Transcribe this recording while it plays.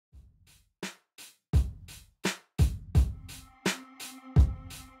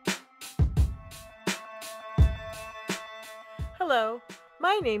Hello,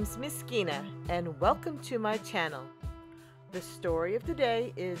 my name's Miss Gina, and welcome to my channel. The story of the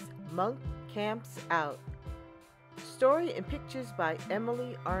day is Monk Camps Out. Story and pictures by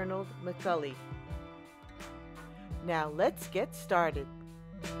Emily Arnold McCulley. Now let's get started.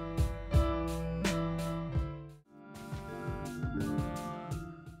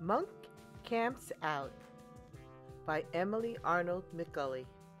 Monk Camps Out by Emily Arnold McCulley.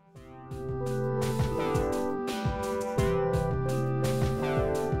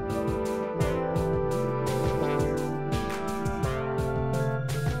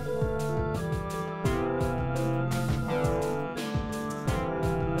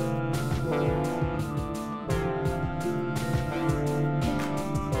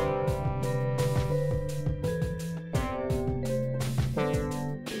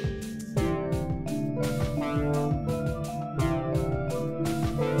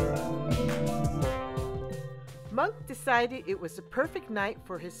 Monk decided it was a perfect night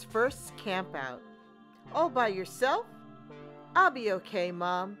for his first camp out. All by yourself? I'll be okay,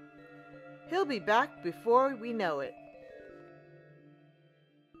 Mom. He'll be back before we know it.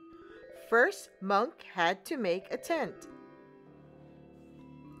 First, Monk had to make a tent.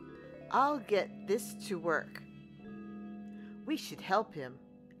 I'll get this to work. We should help him.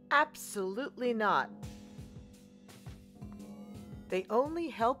 Absolutely not. They only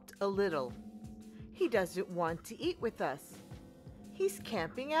helped a little. He doesn't want to eat with us. He's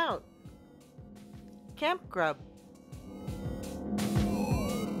camping out. Camp grub.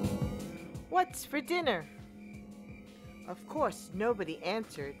 What's for dinner? Of course, nobody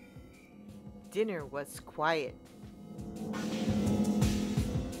answered. Dinner was quiet.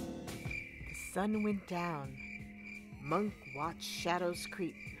 The sun went down. Monk watched shadows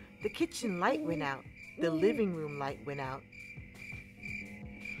creep. The kitchen light went out. The living room light went out.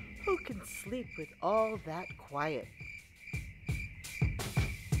 Who can sleep with all that quiet?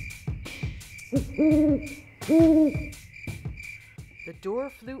 The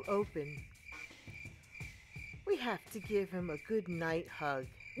door flew open. We have to give him a good night hug.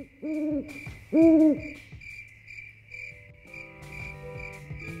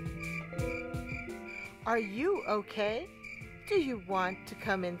 Are you okay? Do you want to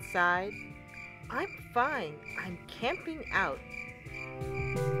come inside? I'm fine. I'm camping out.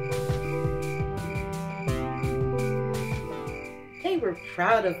 They were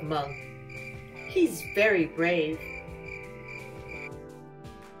proud of Monk. He's very brave.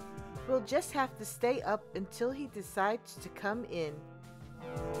 We'll just have to stay up until he decides to come in.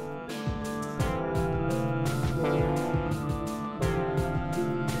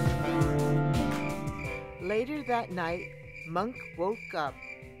 Later that night, Monk woke up.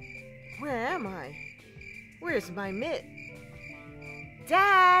 Where am I? Where's my mitt?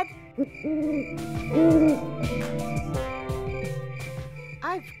 Dad!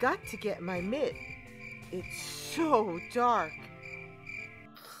 I've got to get my mitt. It's so dark.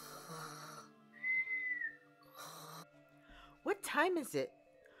 What time is it?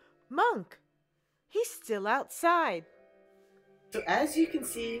 Monk! He's still outside. So as you can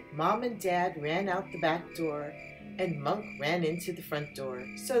see, Mom and Dad ran out the back door, and Monk ran into the front door,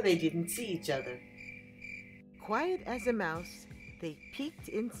 so they didn't see each other. Quiet as a mouse, they peeked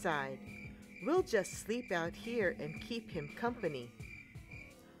inside. We'll just sleep out here and keep him company.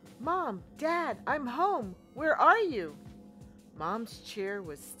 Mom, Dad, I'm home. Where are you? Mom's chair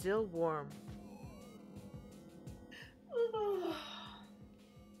was still warm.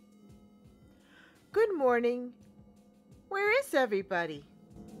 Good morning. Where is everybody?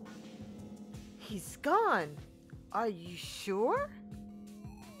 He's gone. Are you sure?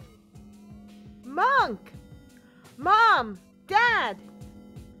 Monk! Mom! Dad!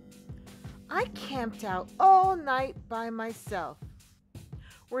 I camped out all night by myself.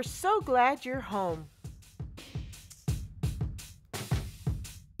 We're so glad you're home.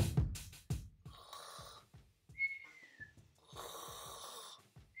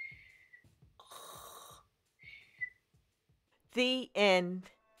 The end.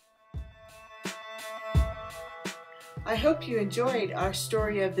 I hope you enjoyed our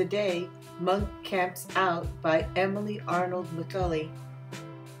story of the day, Monk Camps Out by Emily Arnold McCulley.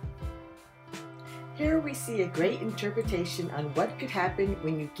 Here we see a great interpretation on what could happen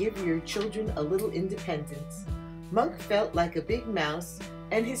when you give your children a little independence. Monk felt like a big mouse,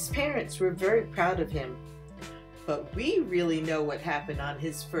 and his parents were very proud of him. But we really know what happened on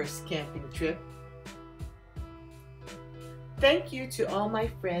his first camping trip. Thank you to all my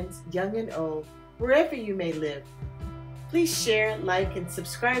friends, young and old, wherever you may live. Please share, like, and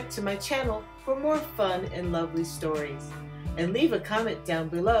subscribe to my channel for more fun and lovely stories. And leave a comment down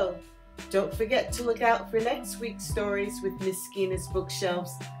below. Don't forget to look out for next week's stories with Miss Skeena's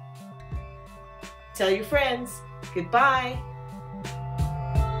Bookshelves. Tell your friends. Goodbye.